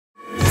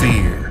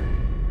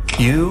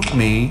You,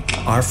 me,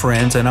 our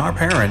friends, and our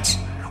parents,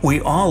 we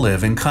all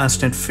live in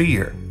constant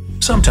fear,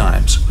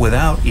 sometimes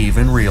without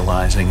even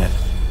realizing it.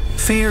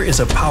 Fear is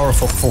a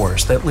powerful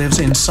force that lives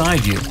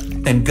inside you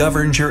and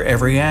governs your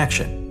every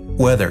action,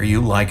 whether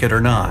you like it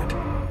or not.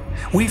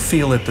 We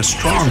feel it the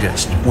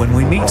strongest when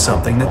we meet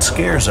something that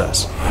scares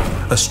us.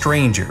 A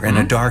stranger in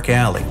a dark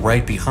alley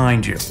right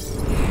behind you.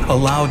 A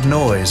loud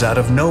noise out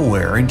of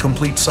nowhere in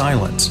complete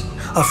silence.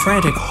 A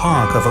frantic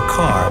honk of a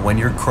car when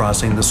you're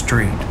crossing the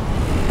street.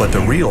 But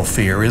the real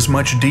fear is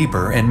much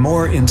deeper and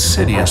more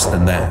insidious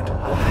than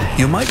that.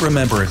 You might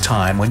remember a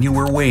time when you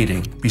were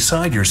waiting,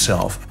 beside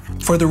yourself,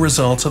 for the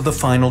results of the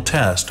final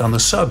test on the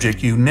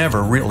subject you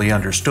never really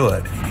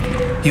understood.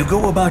 You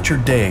go about your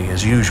day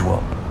as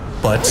usual,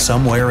 but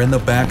somewhere in the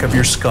back of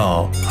your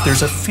skull,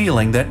 there's a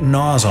feeling that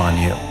gnaws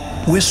on you,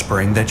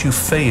 whispering that you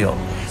failed,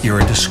 you're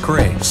a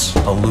disgrace,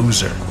 a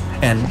loser.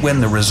 And when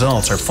the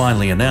results are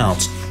finally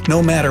announced,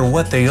 no matter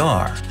what they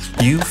are,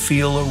 you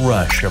feel a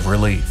rush of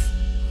relief.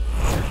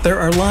 There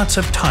are lots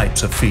of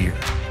types of fear.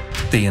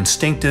 The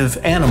instinctive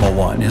animal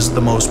one is the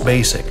most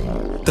basic.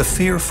 The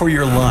fear for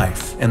your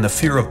life and the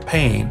fear of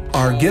pain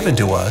are given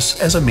to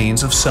us as a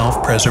means of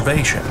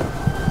self-preservation.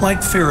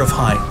 Like fear of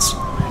heights.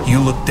 You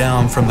look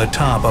down from the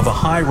top of a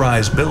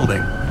high-rise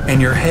building and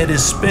your head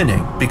is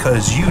spinning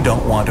because you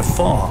don't want to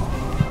fall.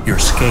 You're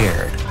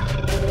scared.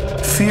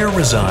 Fear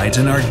resides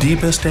in our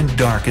deepest and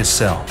darkest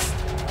self.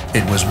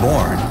 It was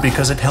born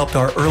because it helped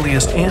our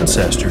earliest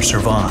ancestors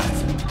survive.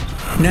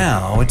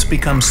 Now it's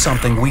become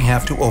something we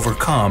have to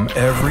overcome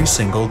every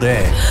single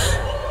day.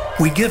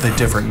 We give it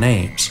different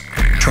names,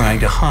 trying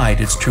to hide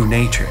its true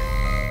nature.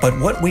 But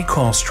what we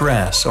call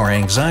stress or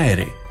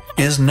anxiety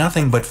is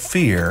nothing but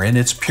fear in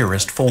its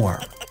purest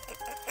form.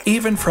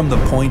 Even from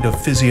the point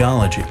of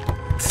physiology,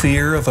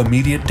 fear of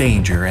immediate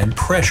danger and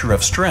pressure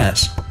of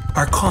stress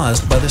are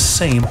caused by the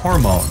same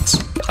hormones,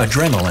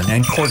 adrenaline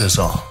and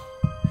cortisol.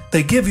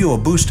 They give you a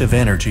boost of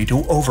energy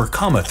to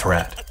overcome a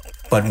threat,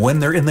 but when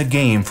they're in the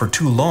game for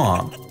too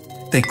long,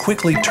 they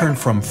quickly turn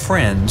from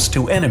friends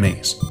to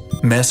enemies,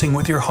 messing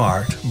with your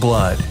heart,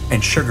 blood,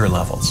 and sugar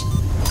levels.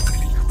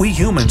 We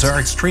humans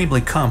are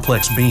extremely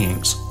complex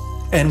beings,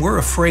 and we're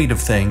afraid of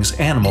things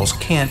animals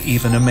can't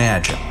even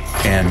imagine.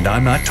 And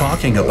I'm not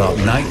talking about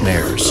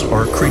nightmares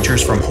or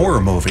creatures from horror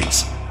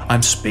movies.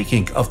 I'm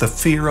speaking of the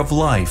fear of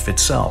life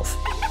itself.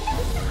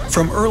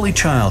 From early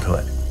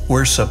childhood,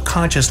 we're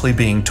subconsciously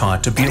being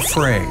taught to be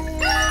afraid.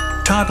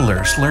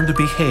 Toddlers learn to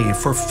behave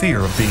for fear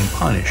of being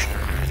punished.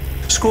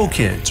 School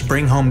kids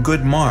bring home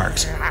good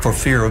marks for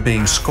fear of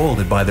being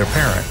scolded by their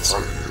parents.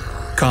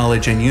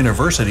 College and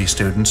university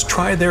students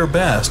try their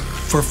best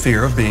for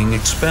fear of being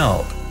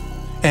expelled.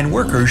 And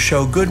workers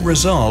show good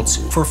results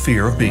for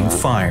fear of being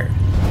fired.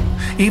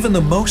 Even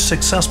the most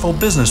successful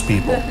business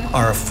people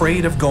are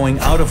afraid of going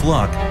out of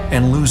luck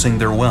and losing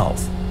their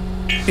wealth.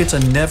 It's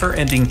a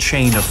never-ending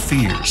chain of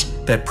fears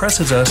that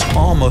presses us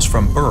almost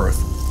from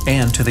birth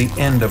and to the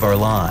end of our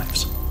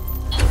lives.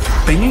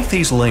 Beneath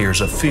these layers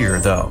of fear,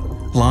 though,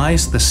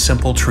 lies the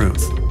simple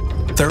truth.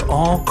 They're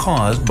all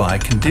caused by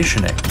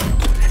conditioning.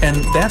 And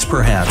that's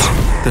perhaps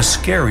the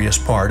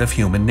scariest part of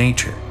human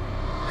nature.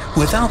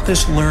 Without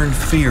this learned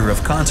fear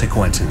of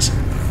consequences,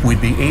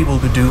 we'd be able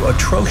to do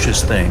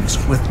atrocious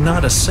things with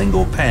not a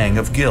single pang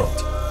of guilt.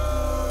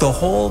 The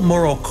whole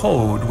moral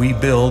code we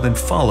build and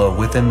follow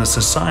within the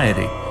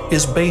society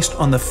is based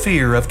on the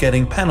fear of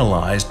getting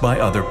penalized by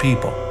other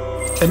people.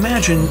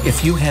 Imagine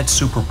if you had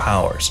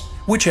superpowers,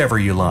 whichever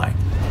you like.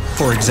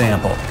 For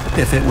example,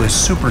 if it was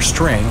super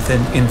strength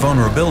and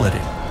invulnerability,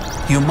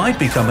 you might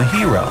become a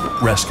hero,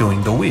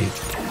 rescuing the weak.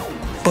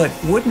 But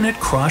wouldn't it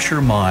cross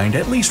your mind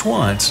at least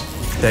once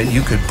that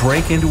you could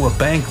break into a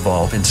bank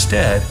vault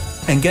instead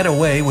and get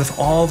away with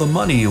all the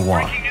money you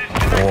want?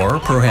 Or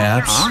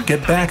perhaps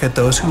get back at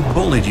those who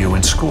bullied you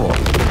in school.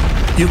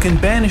 You can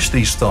banish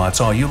these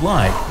thoughts all you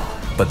like,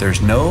 but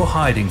there's no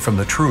hiding from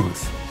the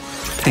truth.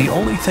 The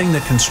only thing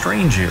that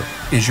constrains you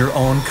is your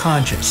own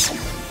conscience,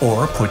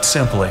 or put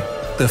simply,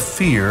 the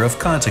fear of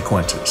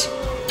consequences.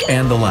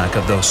 And the lack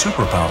of those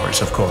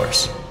superpowers, of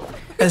course.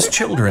 As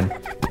children,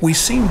 we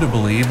seem to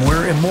believe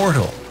we're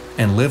immortal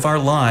and live our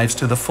lives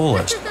to the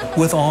fullest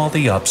with all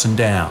the ups and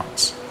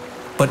downs.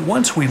 But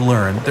once we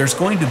learn there's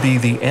going to be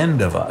the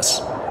end of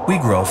us, we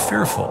grow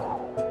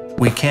fearful.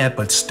 We can't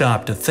but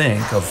stop to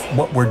think of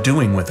what we're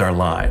doing with our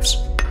lives.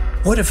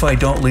 What if I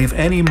don't leave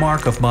any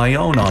mark of my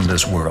own on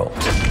this world?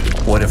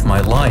 What if my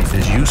life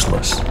is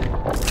useless?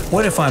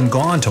 What if I'm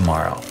gone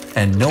tomorrow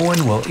and no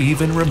one will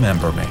even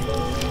remember me?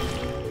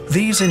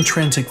 These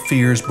intrinsic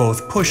fears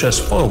both push us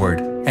forward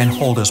and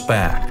hold us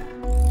back.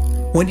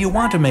 When you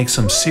want to make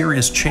some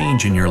serious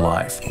change in your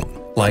life,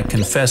 like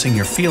confessing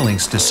your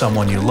feelings to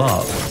someone you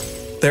love,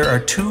 there are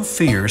two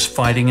fears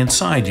fighting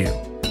inside you,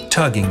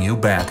 tugging you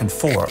back and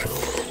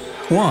forth.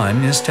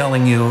 One is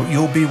telling you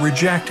you'll be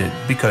rejected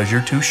because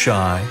you're too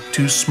shy,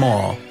 too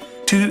small,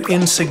 too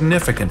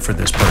insignificant for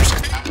this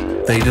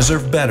person. They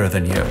deserve better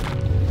than you.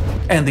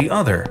 And the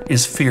other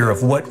is fear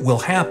of what will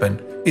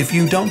happen if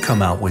you don't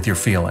come out with your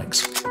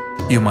feelings.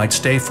 You might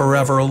stay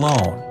forever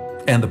alone,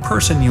 and the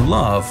person you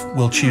love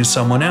will choose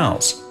someone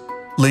else,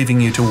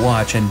 leaving you to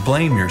watch and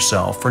blame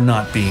yourself for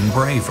not being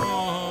braver.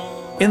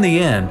 In the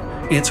end,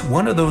 it's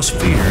one of those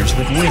fears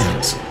that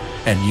wins,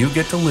 and you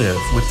get to live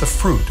with the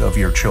fruit of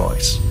your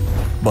choice.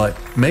 But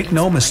make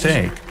no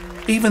mistake,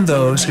 even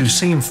those who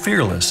seem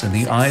fearless in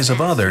the eyes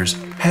of others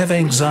have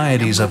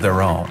anxieties of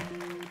their own.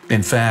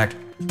 In fact,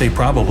 they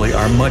probably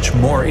are much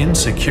more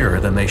insecure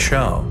than they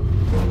show.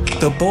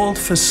 The bold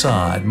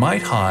facade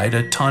might hide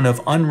a ton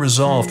of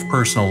unresolved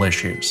personal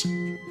issues.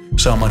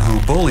 Someone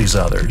who bullies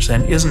others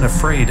and isn't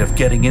afraid of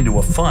getting into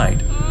a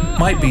fight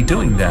might be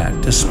doing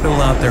that to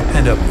spill out their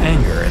pent-up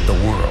anger at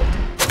the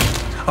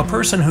world. A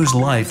person whose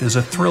life is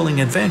a thrilling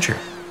adventure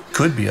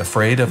could be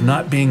afraid of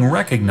not being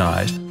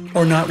recognized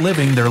or not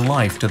living their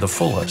life to the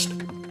fullest.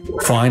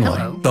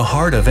 Finally, the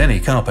heart of any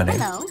company,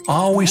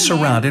 always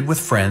surrounded with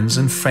friends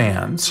and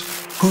fans,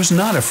 who's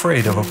not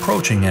afraid of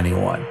approaching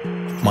anyone,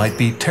 might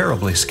be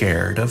terribly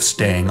scared of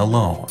staying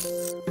alone.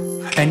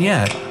 And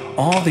yet,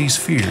 all these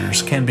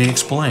fears can be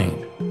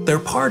explained. They're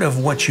part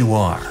of what you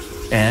are,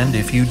 and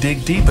if you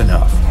dig deep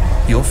enough,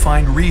 you'll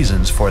find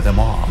reasons for them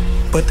all.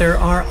 But there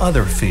are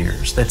other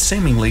fears that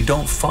seemingly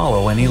don't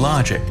follow any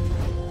logic.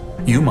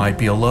 You might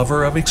be a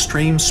lover of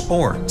extreme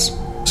sports,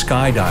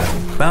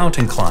 skydiving,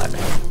 mountain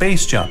climbing,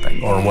 base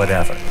jumping, or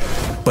whatever,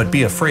 but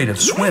be afraid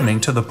of swimming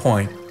to the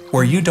point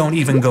where you don't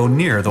even go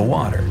near the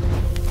water.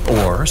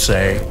 Or,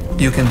 say,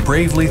 you can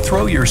bravely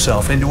throw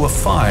yourself into a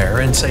fire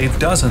and save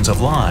dozens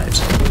of lives,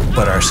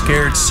 but are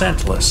scared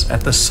scentless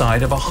at the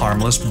sight of a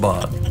harmless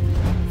bug.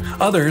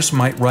 Others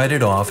might write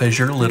it off as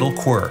your little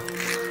quirk,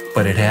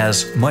 but it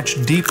has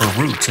much deeper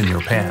roots in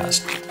your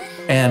past.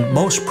 And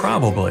most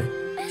probably,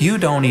 you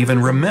don't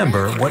even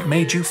remember what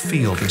made you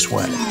feel this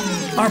way.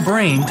 Our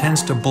brain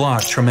tends to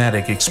block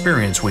traumatic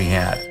experience we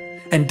had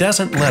and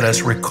doesn't let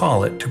us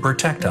recall it to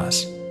protect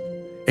us.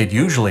 It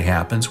usually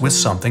happens with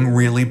something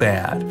really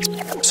bad,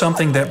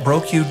 something that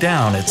broke you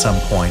down at some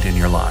point in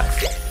your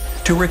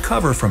life. To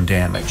recover from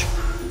damage,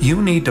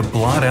 you need to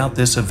blot out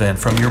this event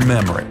from your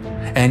memory,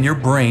 and your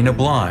brain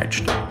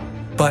obliged.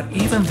 But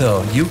even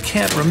though you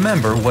can't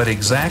remember what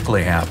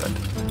exactly happened,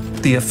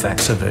 the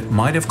effects of it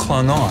might have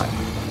clung on,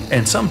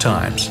 and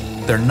sometimes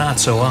they're not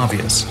so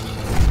obvious.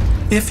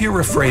 If you're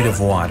afraid of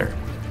water,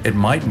 it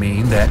might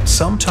mean that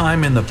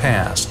sometime in the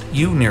past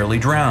you nearly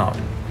drowned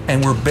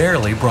and were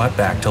barely brought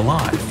back to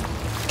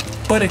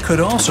life. But it could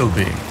also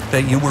be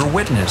that you were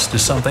witness to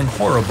something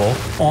horrible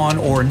on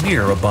or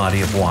near a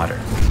body of water.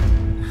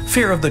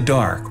 Fear of the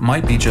dark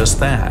might be just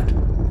that,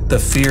 the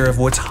fear of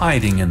what's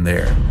hiding in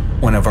there,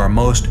 one of our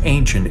most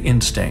ancient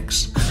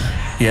instincts.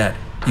 Yet,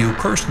 you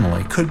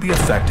personally could be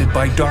affected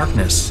by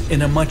darkness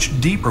in a much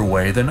deeper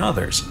way than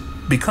others,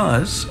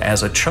 because,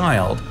 as a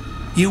child,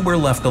 you were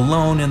left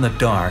alone in the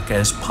dark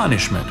as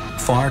punishment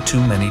far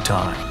too many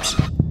times.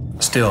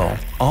 Still,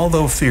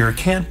 although fear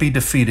can't be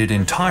defeated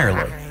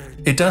entirely,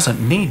 it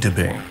doesn't need to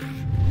be.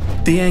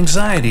 The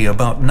anxiety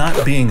about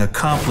not being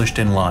accomplished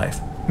in life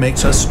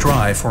makes us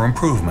strive for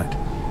improvement.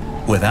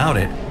 Without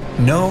it,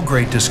 no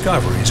great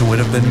discoveries would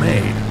have been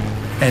made,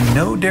 and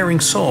no daring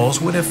souls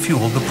would have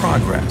fueled the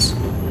progress.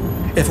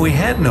 If we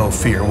had no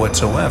fear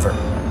whatsoever,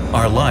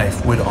 our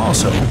life would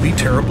also be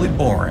terribly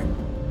boring.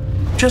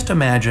 Just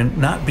imagine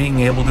not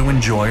being able to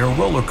enjoy a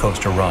roller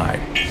coaster ride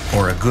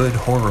or a good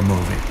horror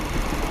movie.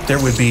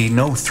 There would be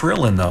no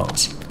thrill in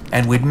those,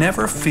 and we'd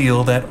never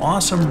feel that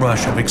awesome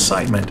rush of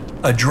excitement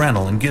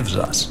adrenaline gives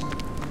us.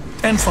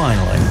 And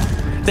finally,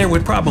 there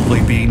would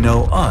probably be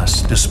no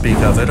us to speak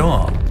of at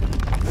all.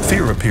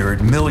 Fear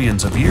appeared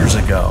millions of years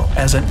ago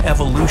as an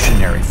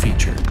evolutionary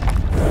feature.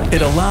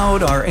 It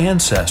allowed our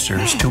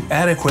ancestors to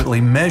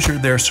adequately measure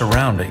their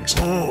surroundings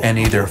and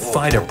either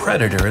fight a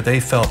predator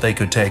they felt they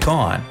could take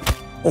on,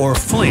 or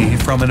flee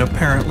from an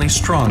apparently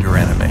stronger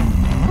enemy.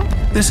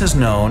 This is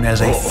known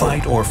as a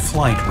fight or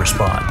flight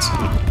response,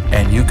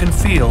 and you can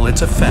feel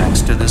its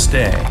effects to this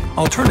day.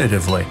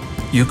 Alternatively,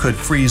 you could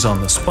freeze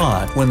on the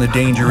spot when the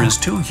danger is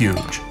too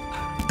huge.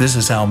 This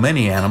is how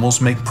many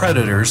animals make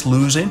predators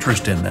lose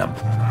interest in them,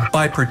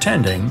 by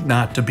pretending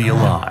not to be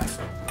alive.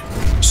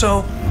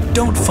 So,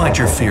 don't fight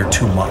your fear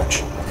too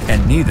much,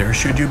 and neither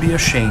should you be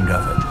ashamed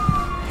of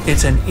it.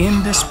 It's an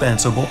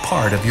indispensable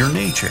part of your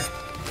nature,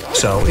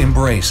 so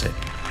embrace it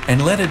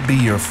and let it be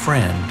your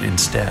friend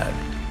instead.